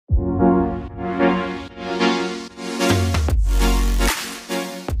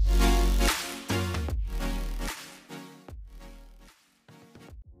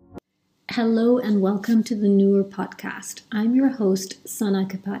Hello and welcome to the Newer podcast. I'm your host, Sana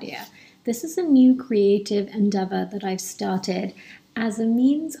Kapadia. This is a new creative endeavor that I've started as a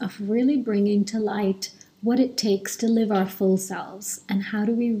means of really bringing to light what it takes to live our full selves and how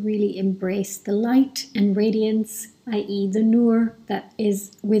do we really embrace the light and radiance, i.e. the Noor that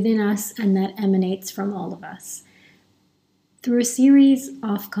is within us and that emanates from all of us. Through a series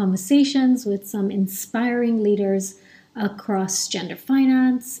of conversations with some inspiring leaders across gender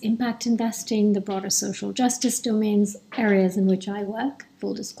finance, impact investing, the broader social justice domains, areas in which I work,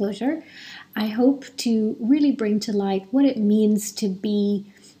 full disclosure, I hope to really bring to light what it means to be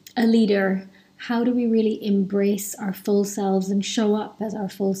a leader. How do we really embrace our full selves and show up as our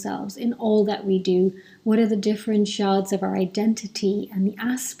full selves in all that we do? What are the different shards of our identity and the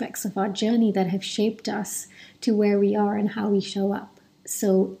aspects of our journey that have shaped us to where we are and how we show up?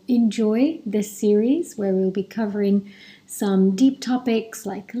 So enjoy this series where we'll be covering some deep topics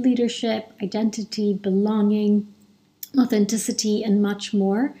like leadership, identity, belonging, authenticity, and much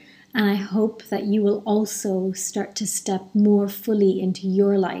more. And I hope that you will also start to step more fully into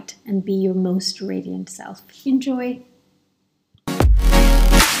your light and be your most radiant self. Enjoy.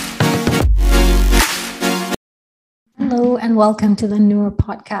 Hello and welcome to the Newer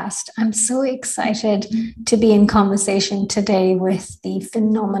podcast. I'm so excited to be in conversation today with the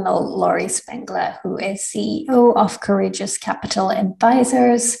phenomenal Laurie Spengler, who is CEO of Courageous Capital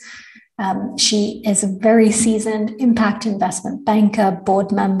Advisors. She is a very seasoned impact investment banker,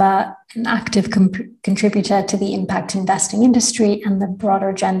 board member, an active contributor to the impact investing industry and the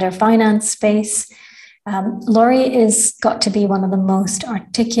broader gender finance space. Laurie is got to be one of the most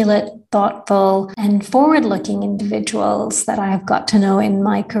articulate, thoughtful, and forward-looking individuals that I have got to know in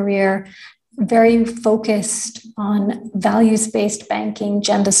my career, very focused on values-based banking,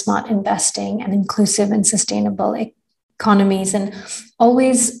 gender-smart investing, and inclusive and sustainable economies, and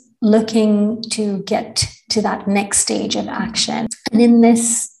always looking to get to that next stage of action. And in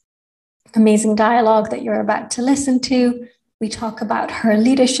this amazing dialogue that you're about to listen to, we talk about her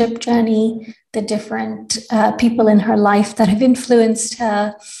leadership journey, the different people in her life that have influenced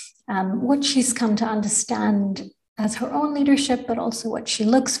her, what she's come to understand as her own leadership, but also what she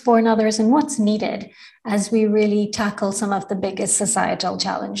looks for in others and what's needed as we really tackle some of the biggest societal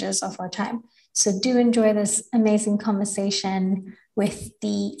challenges of our time. So do enjoy this amazing conversation with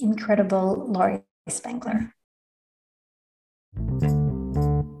the incredible Laurie Spengler.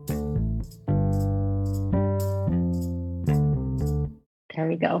 There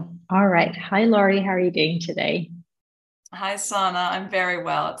we go. All right. Hi, Laurie. How are you doing today? Hi, Sana. I'm very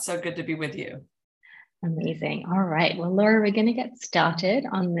well. It's so good to be with you. Amazing. All right. Well, Laurie, we're going to get started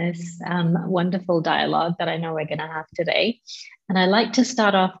on this wonderful dialogue that I know we're going to have today. And I'd like to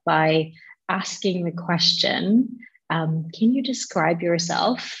start off by asking the question, can you describe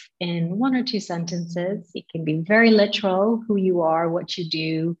yourself in one or two sentences? It can be very literal, who you are, what you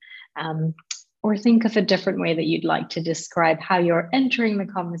do, or think of a different way that you'd like to describe how you're entering the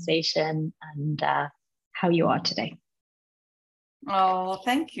conversation and how you are today. Oh,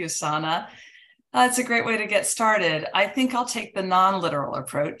 thank you, Sana. That's a great way to get started. I think I'll take the non-literal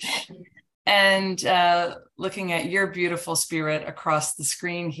approach. And looking at your beautiful spirit across the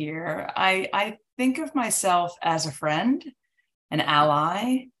screen here, I think of myself as a friend, an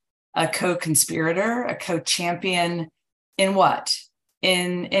ally, a co-conspirator, a co-champion in what?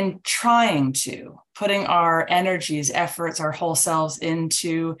 In trying to, putting our energies, efforts, our whole selves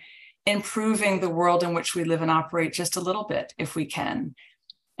into improving the world in which we live and operate just a little bit, if we can,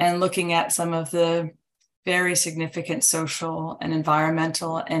 and looking at some of the very significant social and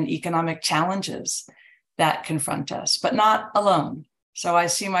environmental and economic challenges that confront us, but not alone. So I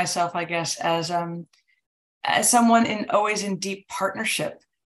see myself, I guess, as someone always in deep partnership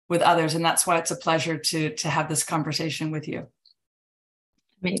with others, and that's why it's a pleasure to have this conversation with you.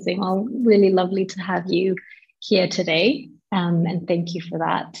 Amazing. Well, really lovely to have you here today. And thank you for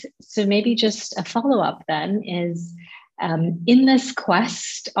that. So maybe just a follow-up then is, in this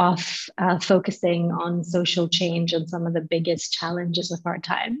quest of focusing on social change and some of the biggest challenges of our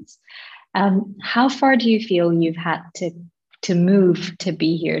times, how far do you feel you've had to move to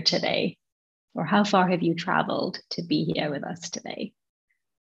be here today? Or how far have you traveled to be here with us today?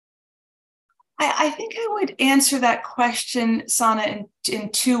 I think I would answer that question, Sana, in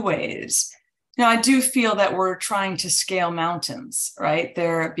two ways. I do feel that we're trying to scale mountains, right?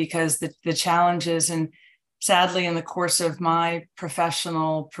 Because the challenges, and sadly, in the course of my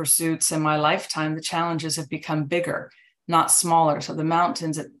professional pursuits in my lifetime, the challenges have become bigger, not smaller. So the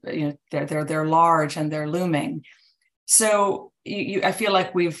mountains, they're large and they're looming. So I feel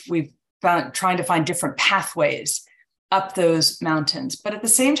like we've found trying to find different pathways up those mountains. But at the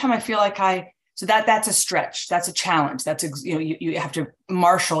same time, I feel like that's a stretch. That's a challenge. You have to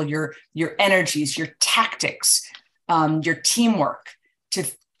marshal your energies, your tactics, your teamwork to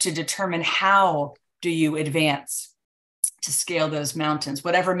determine how do you advance to scale those mountains,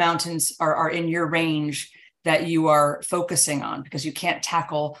 whatever mountains are in your range that you are focusing on, because you can't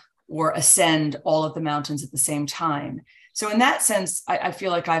tackle or ascend all of the mountains at the same time. So in that sense, I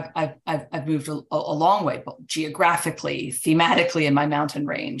feel like I've moved a long way, both geographically, thematically in my mountain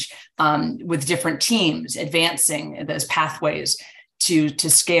range, with different teams advancing those pathways to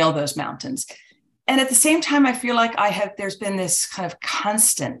scale those mountains. And at the same time, I feel like there's been this kind of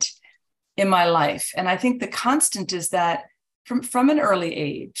constant in my life. And I think the constant is that from an early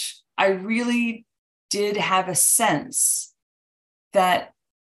age, I really did have a sense that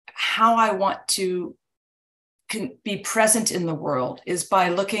how I want to be present in the world is by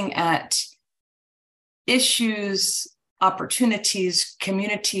looking at issues, opportunities,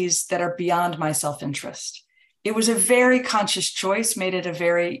 communities that are beyond my self-interest. It was a very conscious choice made at a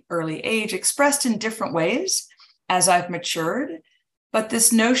very early age, expressed in different ways as I've matured. But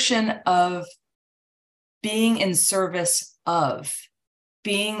this notion of being in service of,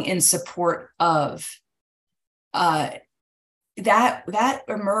 being in support of, that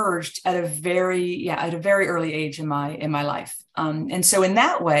emerged at a very early age in my life. And so in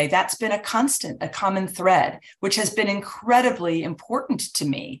that way, that's been a constant, a common thread, which has been incredibly important to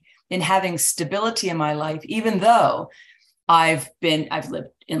me in having stability in my life, even though I've lived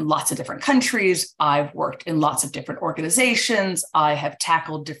in lots of different countries. I've worked in lots of different organizations. I have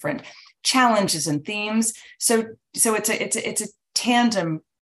tackled different challenges and themes. So it's a tandem,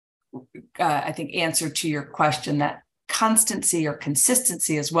 I think, answer to your question, that constancy or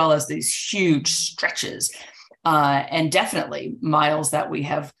consistency, as well as these huge stretches, and definitely miles that we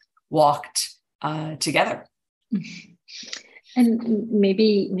have walked together. And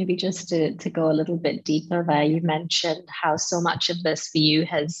maybe just to go a little bit deeper there, you mentioned how so much of this for you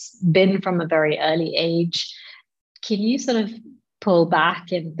has been from a very early age. Can you sort of pull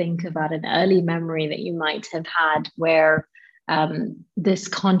back and think about an early memory that you might have had where this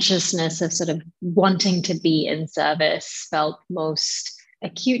consciousness of sort of wanting to be in service felt most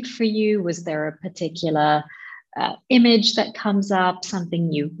acute for you? Was there a particular image that comes up,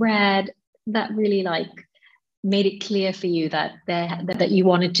 something you read that really made it clear for you that you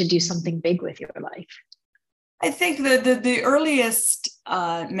wanted to do something big with your life? I think the earliest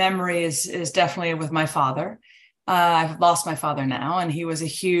memory is definitely with my father. I've lost my father now, and he was a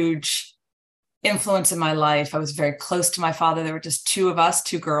huge influence in my life. I was very close to my father. There were just two of us,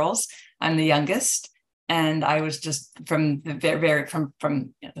 two girls. I'm the youngest, and I was just from the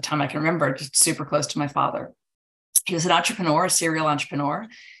the time I can remember, just super close to my father. He was an entrepreneur, a serial entrepreneur.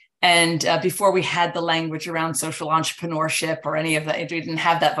 And before we had the language around social entrepreneurship or any of that, we didn't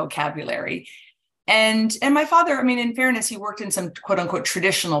have that vocabulary. And my father, I mean, in fairness, he worked in some quote unquote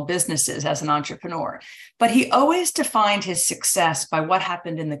traditional businesses as an entrepreneur, but he always defined his success by what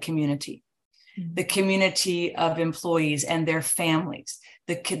happened in the community, the community of employees and their families,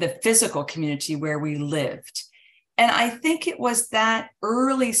 the physical community where we lived. And I think it was that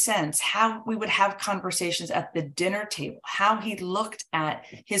early sense, how we would have conversations at the dinner table, how he looked at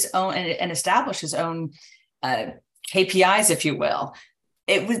his own and established his own KPIs, if you will.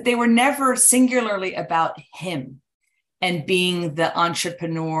 They were never singularly about him and being the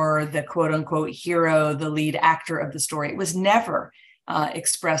entrepreneur, the quote unquote hero, the lead actor of the story. It was never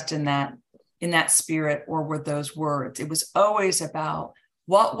expressed in that spirit or with those words. It was always about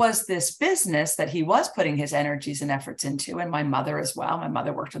what was this business that he was putting his energies and efforts into, and my mother as well. My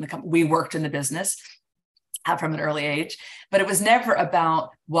mother worked in the company. We worked in the business from an early age, but it was never about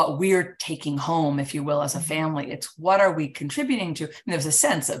what we're taking home, if you will, as a family. It's what are we contributing to? And there's a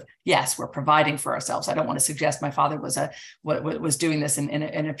sense of, yes, we're providing for ourselves. I don't want to suggest my father was doing this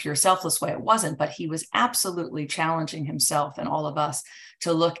in a pure selfless way. It wasn't, but he was absolutely challenging himself and all of us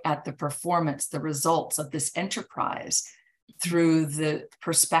to look at the performance, the results of this enterprise through the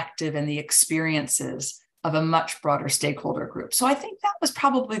perspective and the experiences of a much broader stakeholder group. So I think that was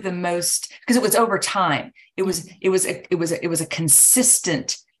probably the most, because it was over time. It was a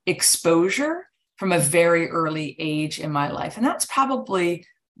consistent exposure from a very early age in my life. And that's probably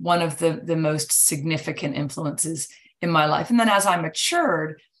one of the most significant influences in my life. And then as I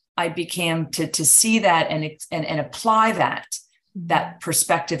matured, I began to see that and apply that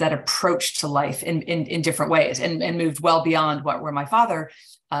perspective, that approach to life in different ways, and moved well beyond where my father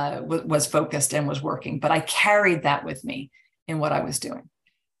was focused and was working. But I carried that with me in what I was doing.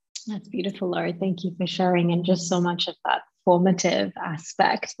 That's beautiful, Laurie. Thank you for sharing, and just so much of that formative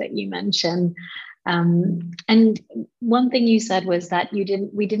aspect that you mentioned. And one thing you said was that we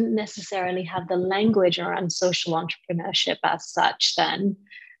didn't necessarily have the language around social entrepreneurship as such then.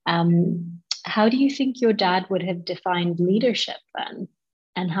 How do you think your dad would have defined leadership then?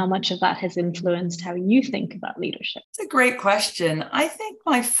 And how much of that has influenced how you think about leadership? It's a great question. I think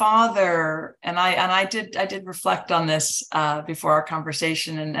my father and I did reflect on this before our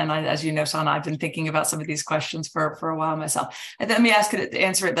conversation, and I, as you know, Sana, I've been thinking about some of these questions for a while myself. And let me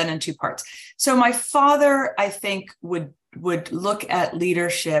answer it then in two parts. So my father, I think, would look at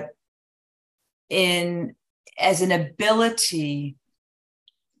leadership as an ability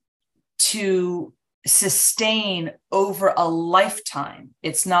to sustain over a lifetime.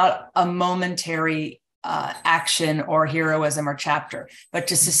 It's not a momentary action or heroism or chapter, but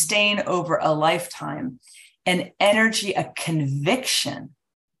to sustain over a lifetime an energy, a conviction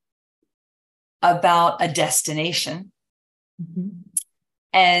about a destination,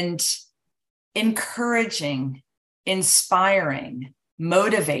 and encouraging, inspiring,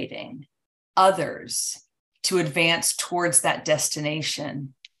 motivating others to advance towards that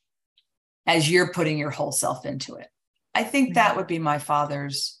destination as you're putting your whole self into it. I think that would be my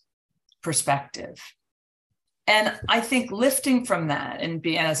father's perspective. And I think lifting from that, and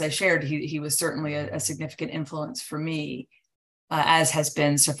as I shared, he was certainly a significant influence for me, as has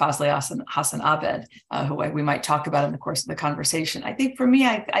been Sir Fazli Hassan Abed, who we might talk about in the course of the conversation. I think for me,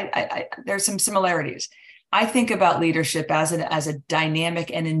 there's some similarities. I think about leadership as a dynamic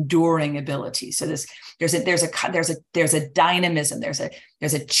and enduring ability. So there's a dynamism,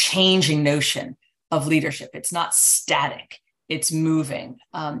 there's a changing notion of leadership. It's not static, it's moving.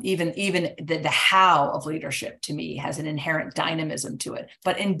 Even the how of leadership to me has an inherent dynamism to it.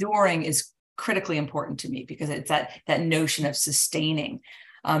 But enduring is critically important to me because it's that notion of sustaining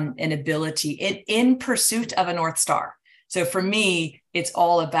an ability in pursuit of a North Star. So for me, it's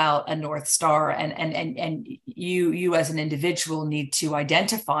all about a North Star, and you as an individual need to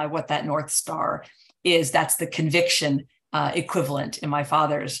identify what that North Star is. That's the conviction equivalent in my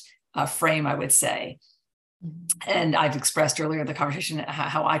father's frame, I would say. And I've expressed earlier in the conversation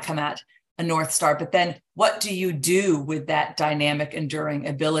how I come at a North Star. But then what do you do with that dynamic, enduring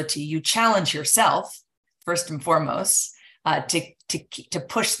ability? You challenge yourself, first and foremost, to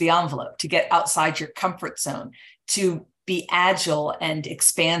push the envelope, to get outside your comfort zone, to be agile and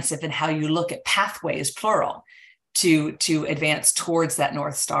expansive in how you look at pathways, plural, to advance towards that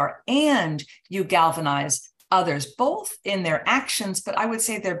North Star. And you galvanize others, both in their actions, but I would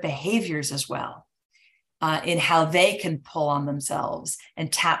say their behaviors as well, in how they can pull on themselves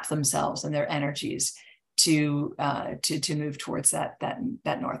and tap themselves and their energies to move towards that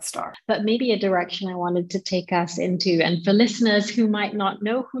North Star. But maybe a direction I wanted to take us into, and for listeners who might not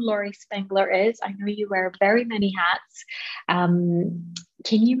know who Laurie Spengler is, I know you wear very many hats. Can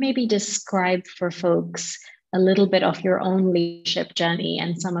you maybe describe for folks a little bit of your own leadership journey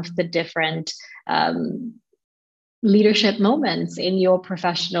and some of the different leadership moments in your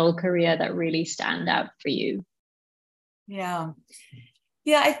professional career that really stand out for you?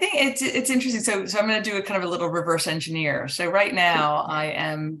 Yeah, I think it's interesting. So I'm going to do a kind of a little reverse engineer. So right now I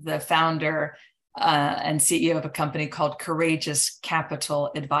am the founder and CEO of a company called Courageous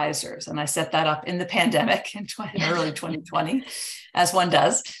Capital Advisors. And I set that up in the pandemic in early 2020, as one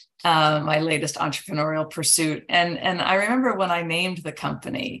does, my latest entrepreneurial pursuit. And I remember when I named the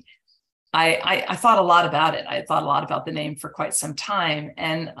company, I thought a lot about it. I thought a lot about the name for quite some time.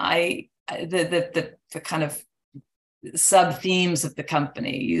 And the kind of sub themes of the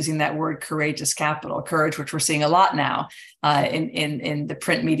company, using that word courageous capital, courage, which we're seeing a lot now in the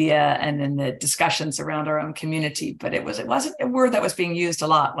print media and in the discussions around our own community. But it wasn't a word that was being used a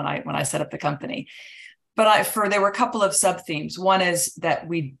lot when I set up the company. But there were a couple of sub themes. One is that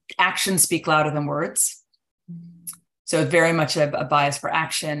actions speak louder than words. So very much a bias for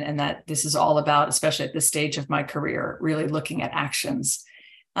action, and that this is all about, especially at this stage of my career, really looking at actions.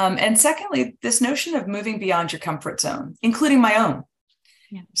 And secondly, this notion of moving beyond your comfort zone, including my own.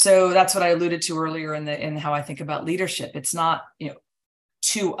 Yeah. So that's what I alluded to earlier in how I think about leadership. It's not,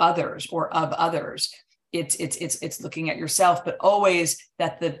 to others or of others. It's looking at yourself, but always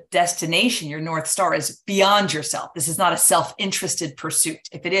that the destination, your North Star, is beyond yourself. This is not a self-interested pursuit.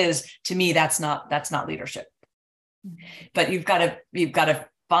 If it is, to me, that's not leadership. But you've got to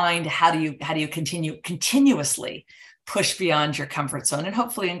find how do you continuously push beyond your comfort zone and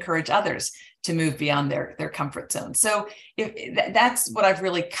hopefully encourage others to move beyond their comfort zone. So that's what I've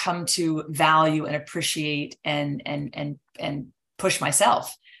really come to value and appreciate and push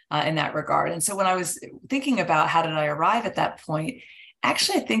myself in that regard. And so when I was thinking about how did I arrive at that point,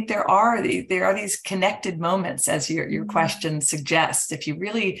 actually, I think there are these connected moments, as your question suggests. If you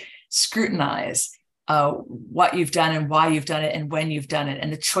really scrutinize what you've done and why you've done it and when you've done it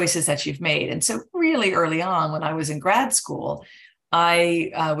and the choices that you've made. And so really early on, when I was in grad school,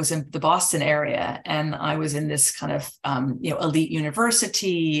 I was in the Boston area, and I was in this kind of elite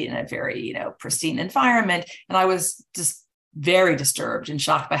university in a very pristine environment, and I was just very disturbed and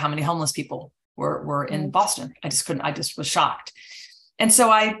shocked by how many homeless people were in Boston. I just was shocked, and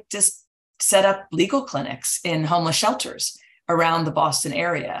so I just set up legal clinics in homeless shelters around the Boston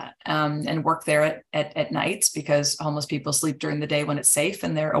area, and work there at nights, because homeless people sleep during the day when it's safe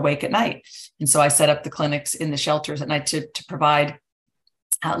and they're awake at night. And so I set up the clinics in the shelters at night to provide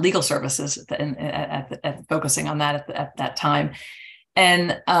legal services, focusing on that at that time.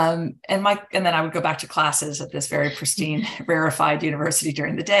 And then I would go back to classes at this very pristine, rarefied university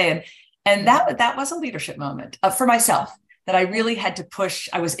during the day. And that was a leadership moment for myself, that I really had to push.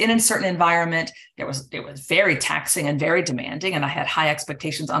 I was in a certain environment. It was very taxing and very demanding, and I had high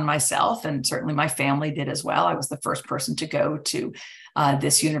expectations on myself, and certainly my family did as well. I was the first person to go to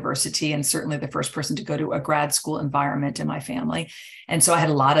this university, and certainly the first person to go to a grad school environment in my family. And so I had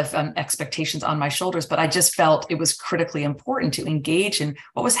a lot of expectations on my shoulders, but I just felt it was critically important to engage in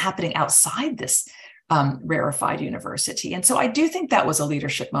what was happening outside this rarefied university. And so I do think that was a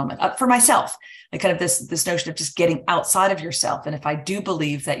leadership moment for myself, like kind of this notion of just getting outside of yourself. And if I do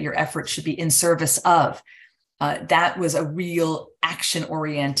believe that your efforts should be in service of, that was a real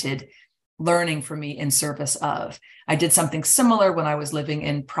action-oriented learning for me, in service of. I did something similar when I was living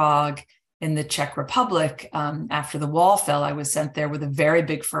in Prague in the Czech Republic. After the wall fell, I was sent there with a very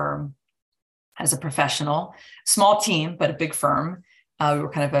big firm as a professional, small team, but a big firm. We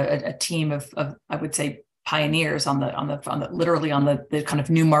were kind of a team of I would say pioneers literally on the kind of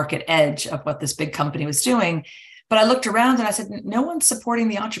new market edge of what this big company was doing. But I looked around and I said, no one's supporting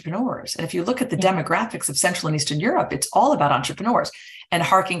the entrepreneurs. And if you look at the demographics of Central and Eastern Europe, it's all about entrepreneurs. And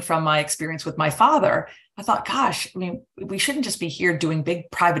harking from my experience with my father, I thought, gosh, I mean, we shouldn't just be here doing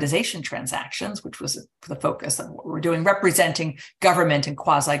big privatization transactions, which was the focus of what we're doing, representing government and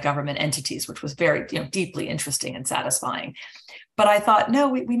quasi-government entities, which was very deeply interesting and satisfying. But I thought, no,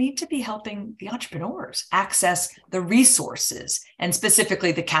 we need to be helping the entrepreneurs access the resources, and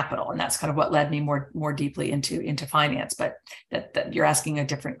specifically the capital. And that's kind of what led me more deeply into finance. But that you're asking a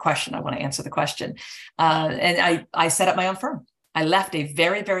different question. I want to answer the question. And I set up my own firm. I left a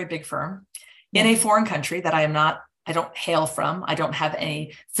very, very big firm in a foreign country that I don't hail from. I don't have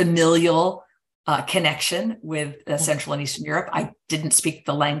any familial connection with Central and Eastern Europe. I didn't speak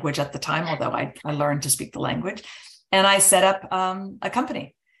the language at the time, although I learned to speak the language. And I set up a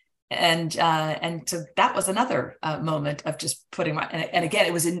company, and so that was another moment of just putting and again,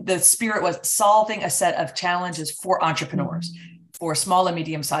 it was the spirit was solving a set of challenges for entrepreneurs, for small and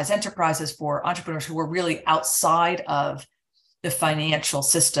medium-sized enterprises, for entrepreneurs who were really outside of the financial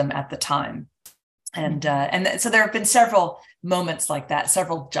system at the time. And so there have been several moments like that,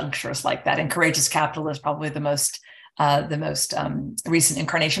 several junctures like that, and Courageous Capital is probably the most recent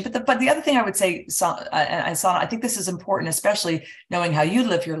incarnation. But the other thing I would say, I think this is important, especially knowing how you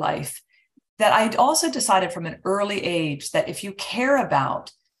live your life, that I also decided from an early age that if you care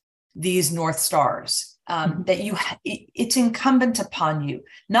about these North Stars, that it's incumbent upon you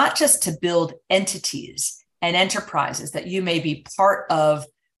not just to build entities and enterprises that you may be part of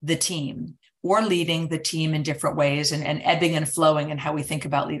the team or leading the team in different ways and ebbing and flowing in how we think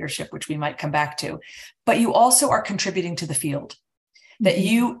about leadership, which we might come back to. But you also are contributing to the field, that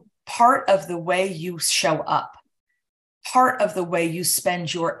part of the way you show up, part of the way you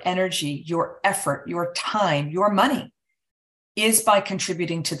spend your energy, your effort, your time, your money is by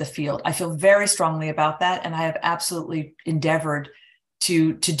contributing to the field. I feel very strongly about that. And I have absolutely endeavored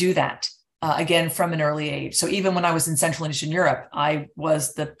to do that. Again, from an early age. So even when I was in Central and Eastern Europe, I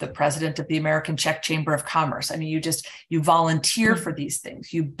was the president of the American Czech Chamber of Commerce. I mean, you volunteer for these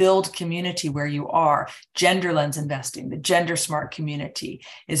things. You build community where you are. Gender lens investing, the gender smart community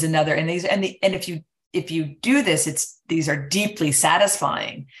is another. And if you do this, these are deeply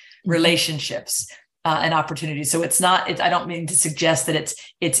satisfying relationships and opportunities. So I don't mean to suggest that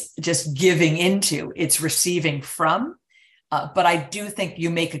it's just giving into, it's receiving from. But I do think you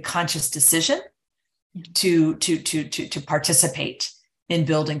make a conscious decision to participate in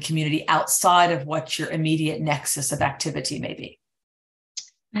building community outside of what your immediate nexus of activity may be.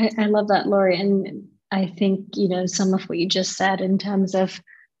 I love that, Laurie. And I think, some of what you just said in terms of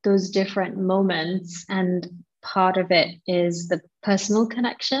those different moments, and part of it is the personal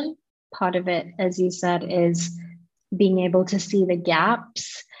connection. Part of it, as you said, is being able to see the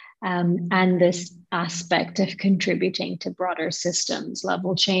gaps and this aspect of contributing to broader systems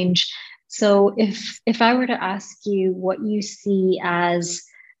level change. So if I were to ask you what you see as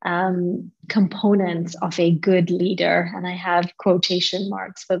components of a good leader, and I have quotation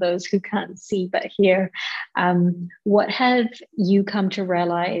marks for those who can't see but hear. What have you come to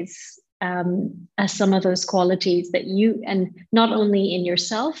realize as some of those qualities that you, and not only in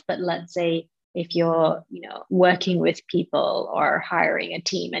yourself, but let's say if you're working with people or hiring a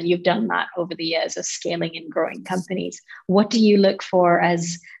team, and you've done that over the years of scaling and growing companies, what do you look for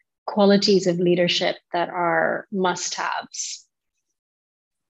as qualities of leadership that are must-haves?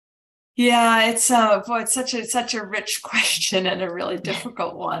 Yeah, it's such a rich question and a really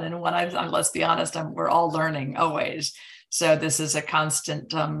difficult one, and one I'm let's be honest, we're all learning always. So this is a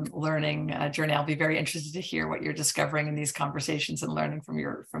constant learning journey. I'll be very interested to hear what you're discovering in these conversations and learning from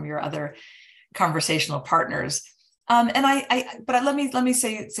your other conversational partners. But let me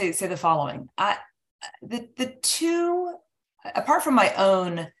say the following. The two, apart from my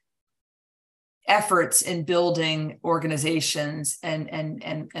own efforts in building organizations and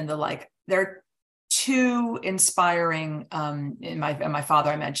the like, there are two inspiring in my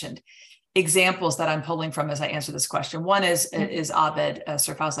father I mentioned examples that I'm pulling from as I answer this question. One is Abed,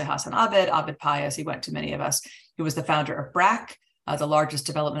 Sir Fazli Hassan Abed Pai, as he went to many of us. He was the founder of BRAC, the largest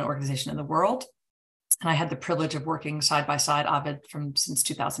development organization in the world. And I had the privilege of working side by side Abed since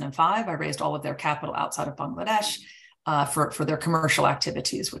 2005. I raised all of their capital outside of Bangladesh for their commercial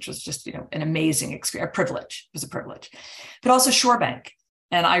activities, which was just an amazing experience, a privilege. It was a privilege. But also ShoreBank.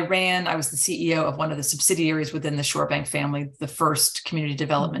 And I was the CEO of one of the subsidiaries within the ShoreBank family, the first community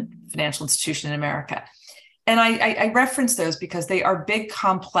development financial institution in America. And I reference those because they are big,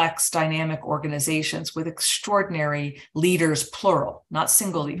 complex, dynamic organizations with extraordinary leaders, plural, not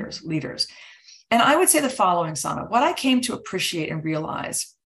single leaders. And I would say the following, Sana. What I came to appreciate and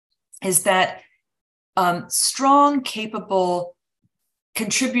realize is that strong, capable,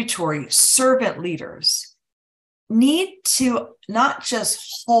 contributory servant leaders need to not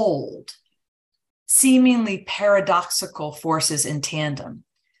just hold seemingly paradoxical forces in tandem,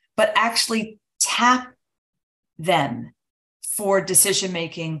 but actually tap them for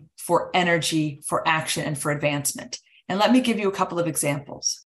decision-making, for energy, for action, and for advancement. And let me give you a couple of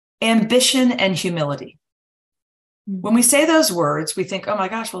examples. Ambition and humility. When we say those words, we think, oh my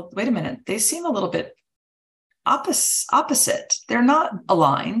gosh, well, wait a minute. They seem a little bit opposite. They're not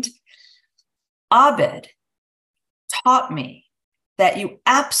aligned. Abed taught me that you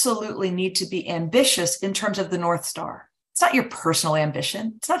absolutely need to be ambitious in terms of the North Star. It's not your personal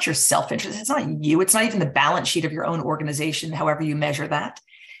ambition. It's not your self-interest. It's not you. It's not even the balance sheet of your own organization, however you measure that.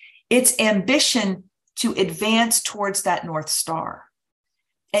 It's ambition to advance towards that North Star.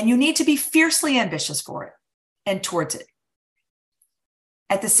 And you need to be fiercely ambitious for it and towards it.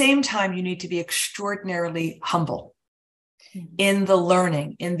 At the same time, you need to be extraordinarily humble in the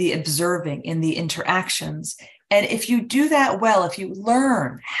learning, in the observing, in the interactions. And if you do that well, if you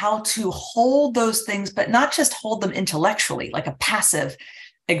learn how to hold those things, but not just hold them intellectually, like a passive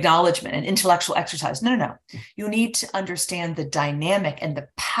acknowledgement, an intellectual exercise. No. You need to understand the dynamic and the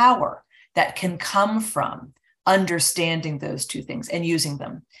power that can come from understanding those two things and using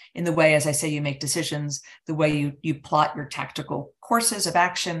them in the way, as I say, you make decisions, the way you plot your tactical courses of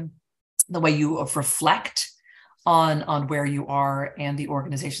action, the way you reflect on where you are and the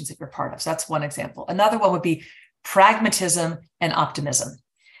organizations that you're part of. So that's one example. Another one would be pragmatism and optimism.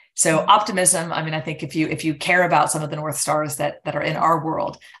 So optimism, I mean, I think if you care about some of the North Stars that are in our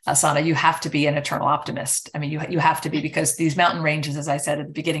world, Sana, you have to be an eternal optimist. I mean, you have to be, because these mountain ranges, as I said at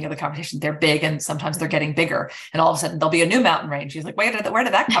the beginning of the conversation, they're big and sometimes they're getting bigger. And all of a sudden there'll be a new mountain range. He's like, where did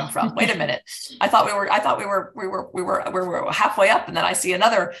that come from? Wait a minute. I thought we were halfway up, and then I see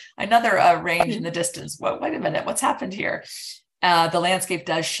another range in the distance. Well, wait a minute, what's happened here? The landscape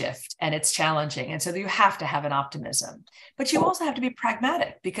does shift and it's challenging. And so you have to have an optimism, but you also have to be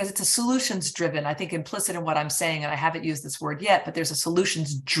pragmatic, because it's a solutions driven, I think implicit in what I'm saying, and I haven't used this word yet, but there's a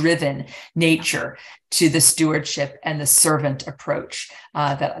solutions driven nature to the stewardship and the servant approach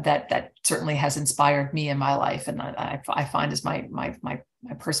that certainly has inspired me in my life. And I find is my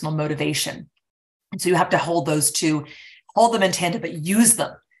personal motivation. And so you have to hold them in tandem, but use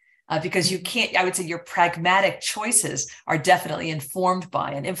them. Because you can't, I would say your pragmatic choices are definitely informed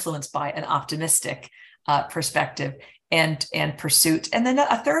by and influenced by an optimistic perspective and pursuit. And then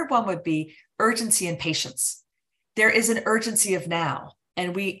a third one would be urgency and patience. There is an urgency of now.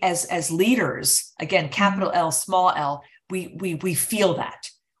 And we, as leaders, again, capital L, small l, we feel that.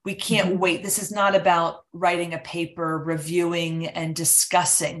 We can't wait. This is not about writing a paper, reviewing and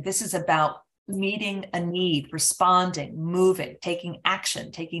discussing. This is about meeting a need, responding, moving, taking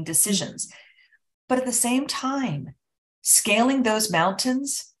action, taking decisions. But at the same time, scaling those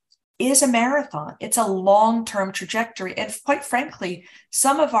mountains is a marathon. It's a long-term trajectory. And quite frankly,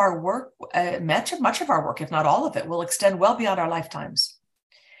 some of our work, much of our work, if not all of it, will extend well beyond our lifetimes.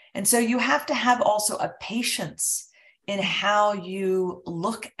 And so you have to have also a patience in how you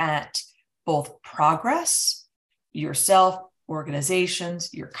look at both progress, yourself,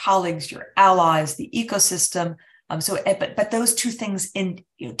 organizations, your colleagues, your allies, the ecosystem. But those two things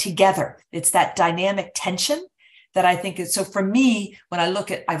together, it's that dynamic tension that I think is, so for me, when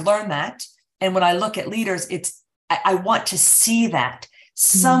I've learned that. And when I look at leaders, I want to see that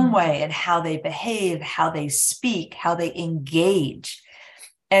some way in how they behave, how they speak, how they engage.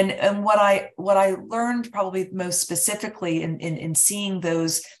 And what I learned probably most specifically in seeing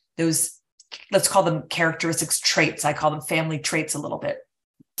those, let's call them characteristics, traits, I call them family traits a little bit,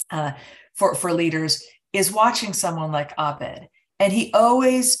 for leaders, is watching someone like Abed. And he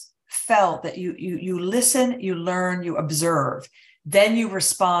always felt that you listen, you learn, you observe, then you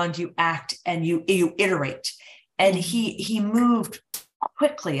respond, you act, and you iterate. And he moved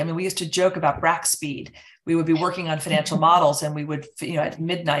quickly. I mean, we used to joke about Brack speed. We would be working on financial models, and we would, at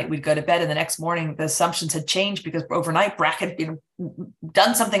midnight, we'd go to bed, and the next morning the assumptions had changed because overnight Brack had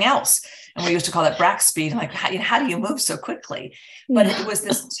done something else. And we used to call that Brack speed. Like, how do you move so quickly? But it was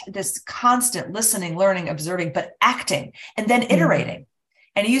this constant listening, learning, observing, but acting, and then iterating.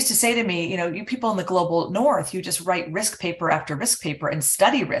 And he used to say to me, you people in the global north, you just write risk paper after risk paper and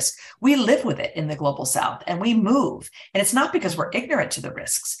study risk. We live with it in the global south, and we move. And it's not because we're ignorant to the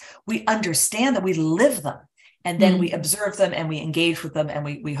risks. We understand that we live them, and then we observe them, and we engage with them, and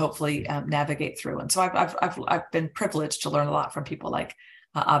we hopefully navigate through. And so I've been privileged to learn a lot from people like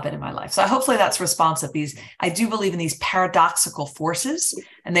Abed in my life. So hopefully that's responsive. I do believe in these paradoxical forces,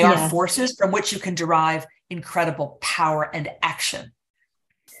 and they are forces from which you can derive incredible power and action.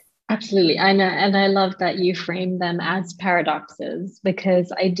 Absolutely. And I love that you frame them as paradoxes,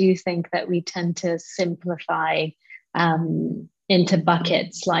 because I do think that we tend to simplify into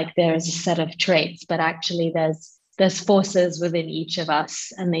buckets, like there's a set of traits, but actually there's forces within each of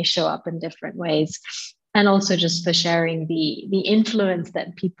us, and they show up in different ways. And also just for sharing the influence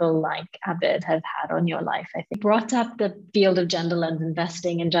that people like Abed have had on your life. I think brought up the field of gender lens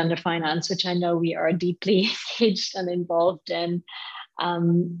investing and gender finance, which I know we are deeply engaged and involved in.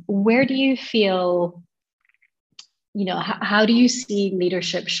 Where do you feel, how do you see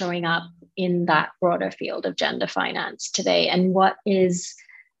leadership showing up in that broader field of gender finance today? And what is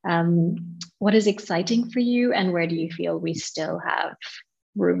exciting for you? And where do you feel we still have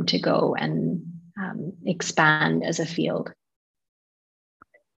room to go and expand as a field?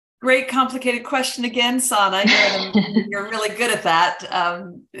 Great, complicated question again, Sana. You're really good at that.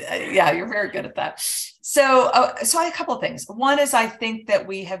 You're very good at that. So I have a couple of things. One is, I think that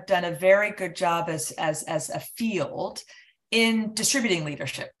we have done a very good job as a field in distributing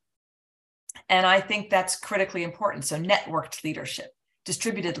leadership. And I think that's critically important. So networked leadership,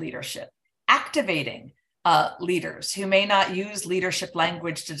 distributed leadership, activating leaders who may not use leadership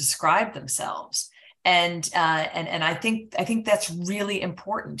language to describe themselves. And I think that's really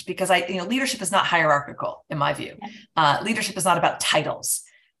important, because leadership is not hierarchical, in my view. Leadership is not about titles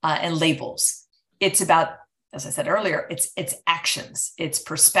and labels. It's about, as I said earlier, it's actions, it's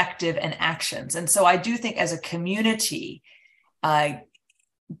perspective and actions. And so I do think, as a community,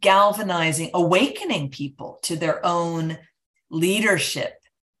 galvanizing, awakening people to their own leadership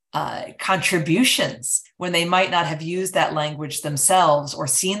contributions when they might not have used that language themselves or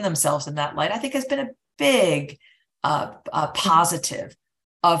seen themselves in that light, I think has been a big positive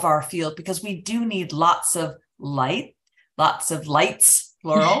of our field, because we do need lots of light, lots of lights,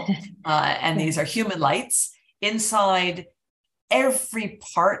 plural, and these are human lights inside every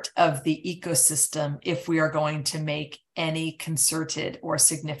part of the ecosystem if we are going to make any concerted or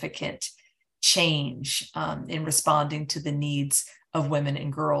significant change in responding to the needs of women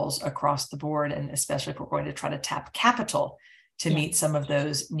and girls across the board, and especially if we're going to try to tap capital to meet some of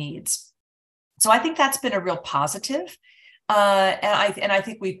those needs. So I think that's been a real positive, and I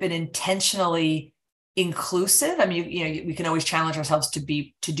think we've been intentionally inclusive. I mean, we can always challenge ourselves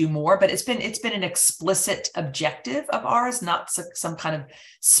to do more, but it's been an explicit objective of ours, not some kind of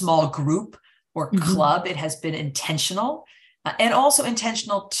small group or club. It has been intentional, and also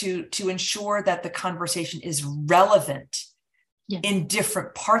intentional to ensure that the conversation is relevant in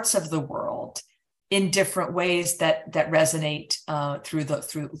different parts of the world, in different ways that resonate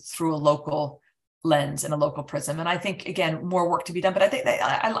through a local lens and a local prism. And I think, again, more work to be done, but I think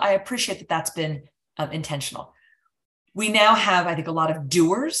I appreciate that that's been intentional. We now have, I think, a lot of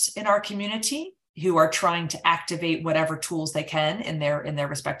doers in our community who are trying to activate whatever tools they can in their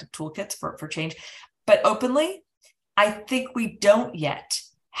respective toolkits for change. But openly, I think we don't yet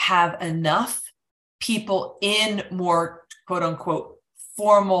have enough people in more quote unquote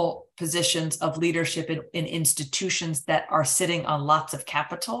formal positions of leadership in institutions that are sitting on lots of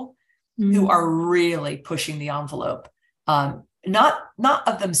capital, who are really pushing the envelope, not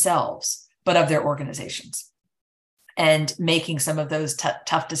of themselves, but of their organizations, and making some of those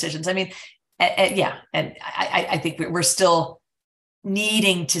tough decisions. I mean, I think we're still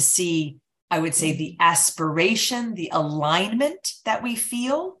needing to see, I would say, the aspiration, the alignment that we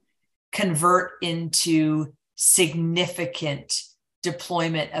feel convert into significant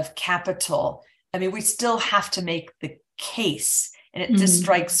deployment of capital. I mean, we still have to make the case. And it just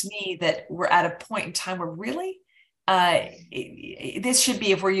strikes me that we're at a point in time where really, this should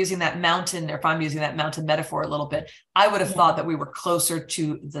be, if we're using that mountain, or if I'm using that mountain metaphor a little bit, I would have thought that we were closer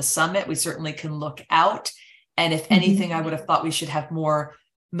to the summit. We certainly can look out. And if anything, I would have thought we should have more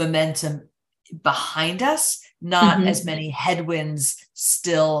momentum behind us, not as many headwinds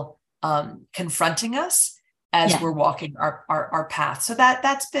still confronting us as we're walking our path. So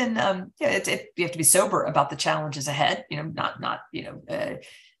that's been, you have to be sober about the challenges ahead, not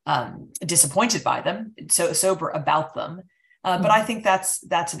disappointed by them, so sober about them. But I think that's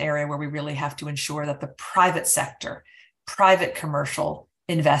an area where we really have to ensure that the private sector, private commercial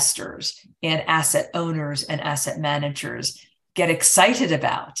investors and asset owners and asset managers get excited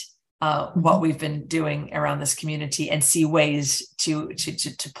about what we've been doing around this community, and see ways to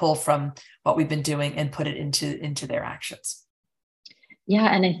pull from what we've been doing and put it into their actions. Yeah,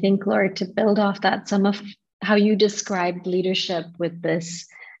 and I think, Laura, to build off that, some of how you described leadership with this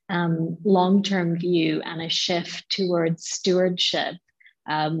long-term view and a shift towards stewardship,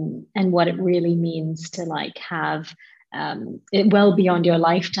 and what it really means to have it well beyond your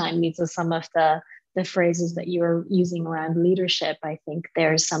lifetime. These are some of the phrases that you're using around leadership. I think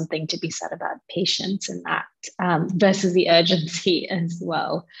there's something to be said about patience in that, versus the urgency as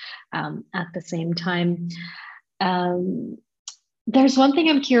well. At the same time, there's one thing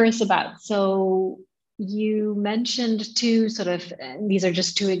I'm curious about. So you mentioned two these are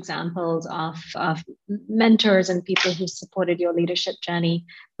just two examples of mentors and people who supported your leadership journey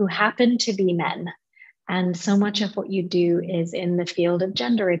who happen to be men. And so much of what you do is in the field of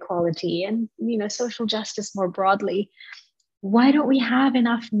gender equality and, social justice more broadly. Why don't we have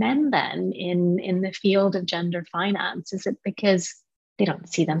enough men then in the field of gender finance? Is it because they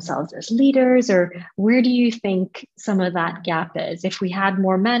don't see themselves as leaders, or where do you think some of that gap is? If we had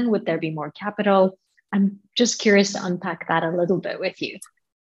more men, would there be more capital? I'm just curious to unpack that a little bit with you.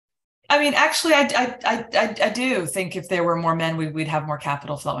 I mean, actually, I do think if there were more men, we'd have more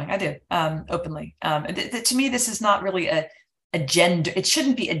capital flowing. I do, openly. To me, this is not really a gender. It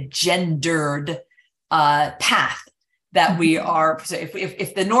shouldn't be a gendered path that we are. So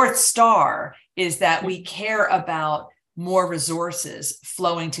if the North Star is that we care about more resources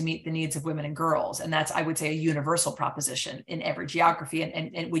flowing to meet the needs of women and girls, and that's, I would say, a universal proposition in every geography.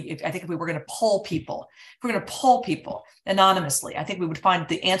 And I think if we were going to poll people, anonymously, I think we would find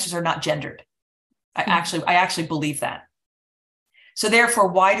the answers are not gendered. I actually believe that. So therefore,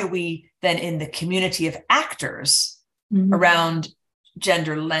 why do we then, in the community of actors around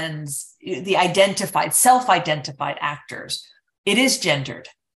gender lens, the self-identified actors, it is gendered.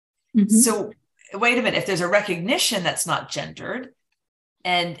 So wait a minute, if there's a recognition that's not gendered,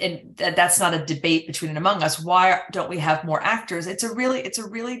 and that's not a debate between and among us, why don't we have more actors? It's a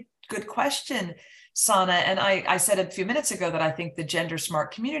really good question, Sana. And I said a few minutes ago that I think the gender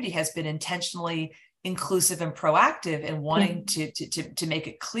smart community has been intentionally inclusive and proactive in wanting to make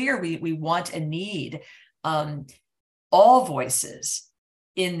it clear we want and need all voices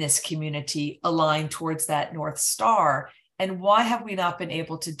in this community aligned towards that North Star. And why have we not been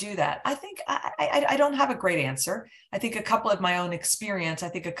able to do that? I think I don't have a great answer. I think a couple of my own experience, I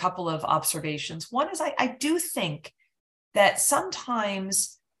think a couple of observations. One is I do think that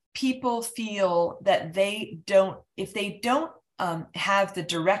sometimes people feel that if they don't have the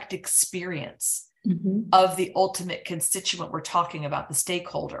direct experience of the ultimate constituent we're talking about, the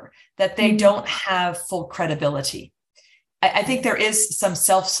stakeholder, that they don't have full credibility. I think there is some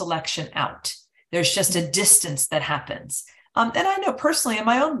self-selection out. There's just a distance that happens. And I know personally in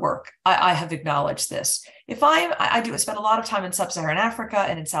my own work, I have acknowledged this. I spend a lot of time in sub-Saharan Africa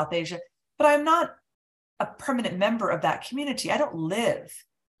and in South Asia, but I'm not a permanent member of that community. I don't live.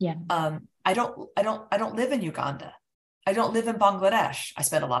 I don't live in Uganda. I don't live in Bangladesh. I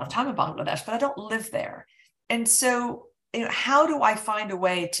spend a lot of time in Bangladesh, but I don't live there. And so, how do I find a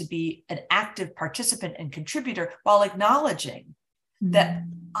way to be an active participant and contributor while acknowledging that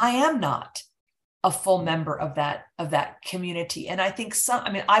I am not a full member of that community. And I think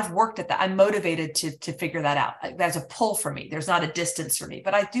I've worked at that. I'm motivated to figure that out. There's a pull for me. There's not a distance for me,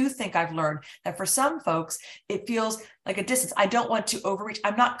 but I do think I've learned that for some folks, it feels like a distance. I don't want to overreach.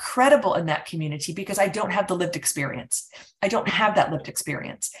 I'm not credible in that community because I don't have the lived experience. I don't have that lived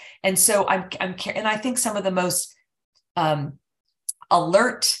experience. And so and I think some of the most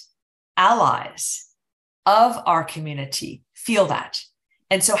alert allies of our community feel that.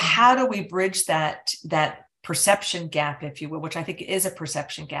 And so how do we bridge that perception gap, if you will, which I think is a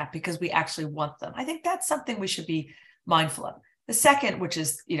perception gap because we actually want them? I think that's something we should be mindful of. The second, which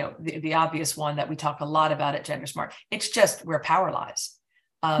is, the obvious one that we talk a lot about at Gender Smart, it's just where power lies.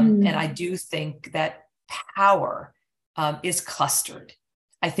 And I do think that power is clustered.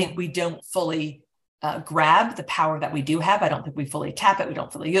 I think we don't fully grab the power that we do have. I don't think we fully tap it. We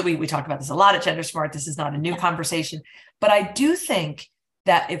don't fully, we talk about this a lot at Gender Smart. This is not a new conversation, but I do think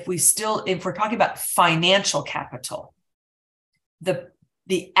that if we're talking about financial capital,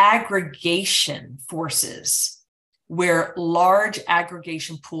 the aggregation forces where large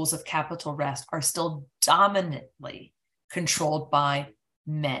aggregation pools of capital rest are still dominantly controlled by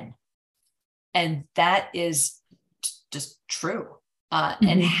men. And that is just true.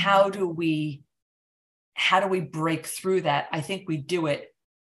 And how do we break through that? I think we do it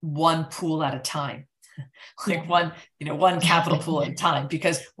one pool at a time. Like one capital pool at a time,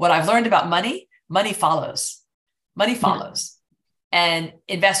 because what I've learned about money follows, and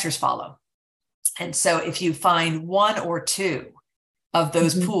investors follow. And so if you find one or two of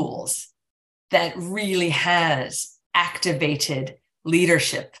those pools that really has activated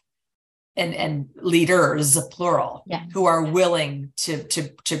leadership and leaders, plural, who are willing to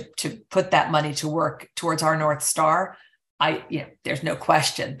put that money to work towards our North Star, there's no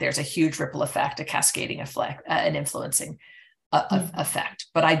question. There's a huge ripple effect, a cascading effect, an influencing effect.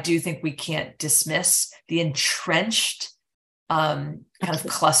 But I do think we can't dismiss the entrenched kind of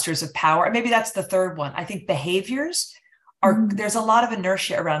clusters of power. And maybe that's the third one. I think behaviors there's a lot of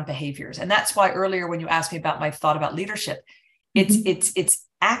inertia around behaviors. And that's why earlier when you asked me about my thought about leadership, it's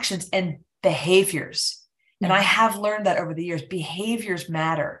actions and behaviors. And I have learned that over the years, behaviors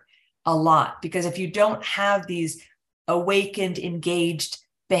matter a lot, because if you don't have these awakened, engaged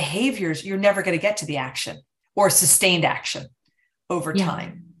behaviors, you're never going to get to the action or sustained action over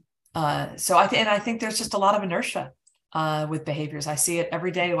time. So I think there's just a lot of inertia with behaviors. I see it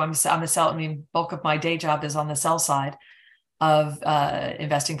every day. I'm a sell. Bulk of my day job is on the sell side of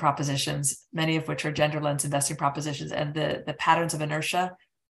investing propositions, many of which are gender lens investing propositions, and the patterns of inertia.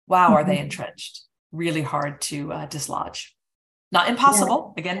 Wow, are they entrenched? Really hard to dislodge. Not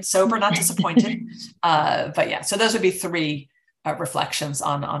impossible. Again, sober, not disappointed. But yeah, so those would be three reflections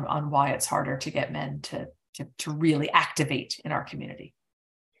on why it's harder to get men to really activate in our community.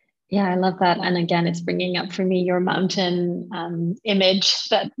 Yeah, I love that. And again, it's bringing up for me your mountain image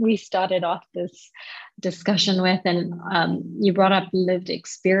that we started off this discussion with. And you brought up lived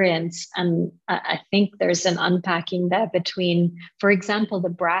experience. And I think there's an unpacking there between, for example, the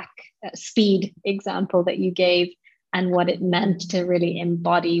BRAC speed example that you gave and what it meant to really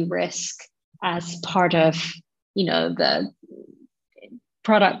embody risk as part of, the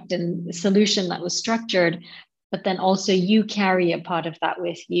product and solution that was structured. But then also you carry a part of that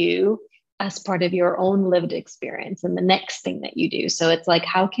with you as part of your own lived experience and the next thing that you do. So it's like,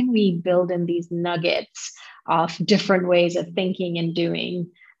 how can we build in these nuggets of different ways of thinking and doing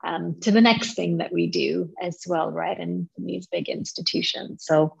to the next thing that we do as well, right? In these big institutions.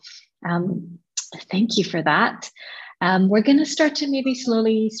 So thank you for that. We're going to start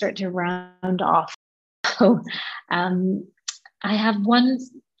to round off. So I have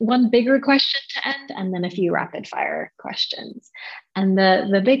one bigger question to end, and then a few rapid fire questions. And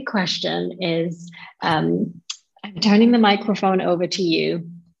the big question is, I'm turning the microphone over to you.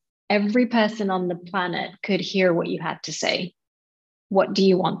 Every person on the planet could hear what you had to say. What do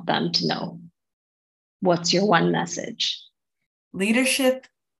you want them to know? What's your one message? Leadership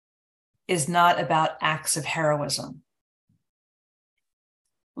is not about acts of heroism.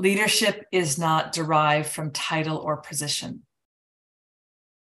 Leadership is not derived from title or position.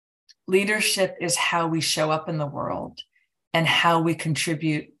 Leadership is how we show up in the world and how we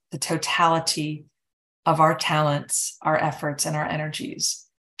contribute the totality of our talents, our efforts, and our energies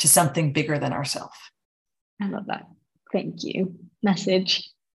to something bigger than ourselves. I love that. Thank you. Message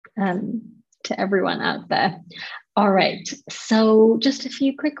to everyone out there. All right. So just a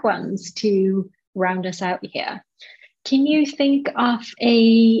few quick ones to round us out here. Can you think of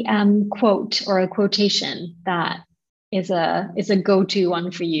a quote or a quotation that is a go-to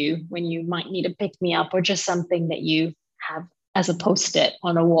one for you when you might need a pick-me-up, or just something that you have as a post-it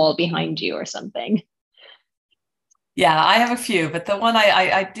on a wall behind you or something? Yeah, I have a few, but the one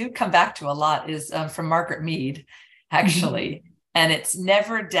I do come back to a lot is from Margaret Mead, actually. And it's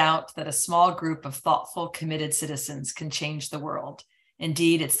never doubt that a small group of thoughtful, committed citizens can change the world.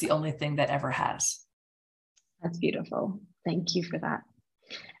 Indeed, it's the only thing that ever has. That's beautiful. Thank you for that.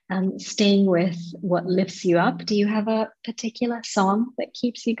 Staying with what lifts you up, do you have a particular song that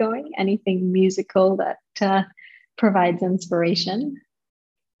keeps you going? Anything musical that provides inspiration?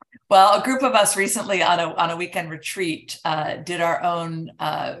 Well, a group of us recently on a weekend retreat did our own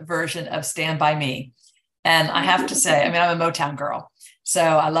version of Stand By Me. And I have to say, I mean, I'm a Motown girl, so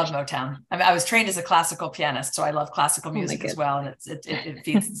I love Motown. I mean, I was trained as a classical pianist, so I love classical music as well, and it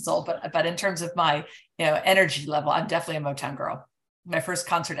feeds the soul. But in terms of my energy level, I'm definitely a Motown girl. My first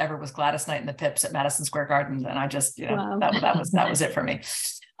concert ever was Gladys Knight and the Pips at Madison Square Garden, and I just Wow. that was it for me.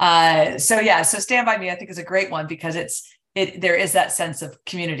 So Stand By Me I think is a great one because there is that sense of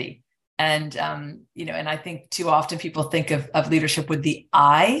community, and and I think too often people think of leadership with the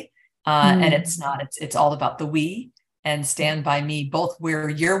I. And it's not, it's all about the we, and Stand By Me, both where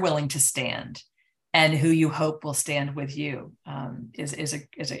you're willing to stand and who you hope will stand with you, is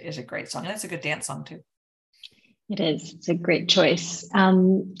a great song. And it's a good dance song too. It is. It's a great choice.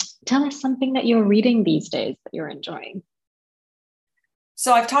 Tell us something that you're reading these days that you're enjoying.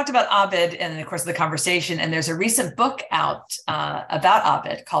 So I've talked about Abid in the course of the conversation, and there's a recent book out about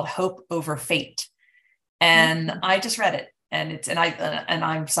Abid called Hope Over Fate. And I just read it. And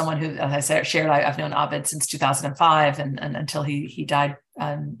I'm someone who, as I shared, I've known Abid since 2005 and until he died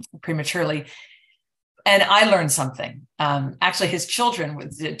prematurely. And I learned something. Actually, his children,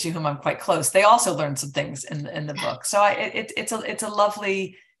 to whom I'm quite close, they also learned some things in the book. So it's a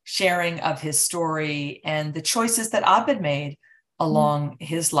lovely sharing of his story and the choices that Abid made along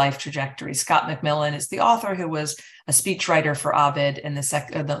his life trajectory. Scott McMillan is the author who was a speechwriter for Abid in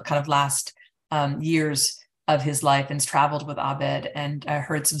the kind of last years of his life, and traveled with Abid, and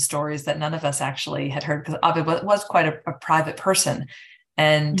heard some stories that none of us actually had heard, because Abid was quite a private person.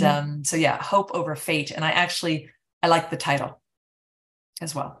 And so yeah, Hope Over Fate. And I like the title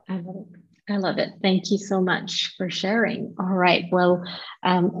as well. I love it. Thank you so much for sharing. All right. Well,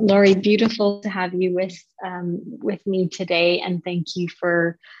 Laurie, beautiful to have you with me today. And thank you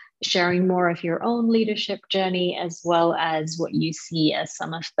for sharing more of your own leadership journey, as well as what you see as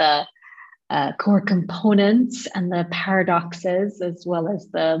some of the core components and the paradoxes, as well as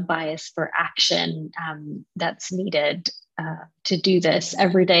the bias for action that's needed to do this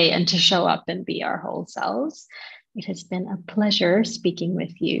every day and to show up and be our whole selves. It has been a pleasure speaking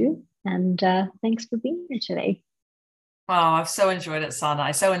with you, and thanks for being here today. Oh, I've so enjoyed it, Sana.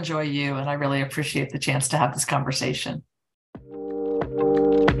 I so enjoy you, and I really appreciate the chance to have this conversation.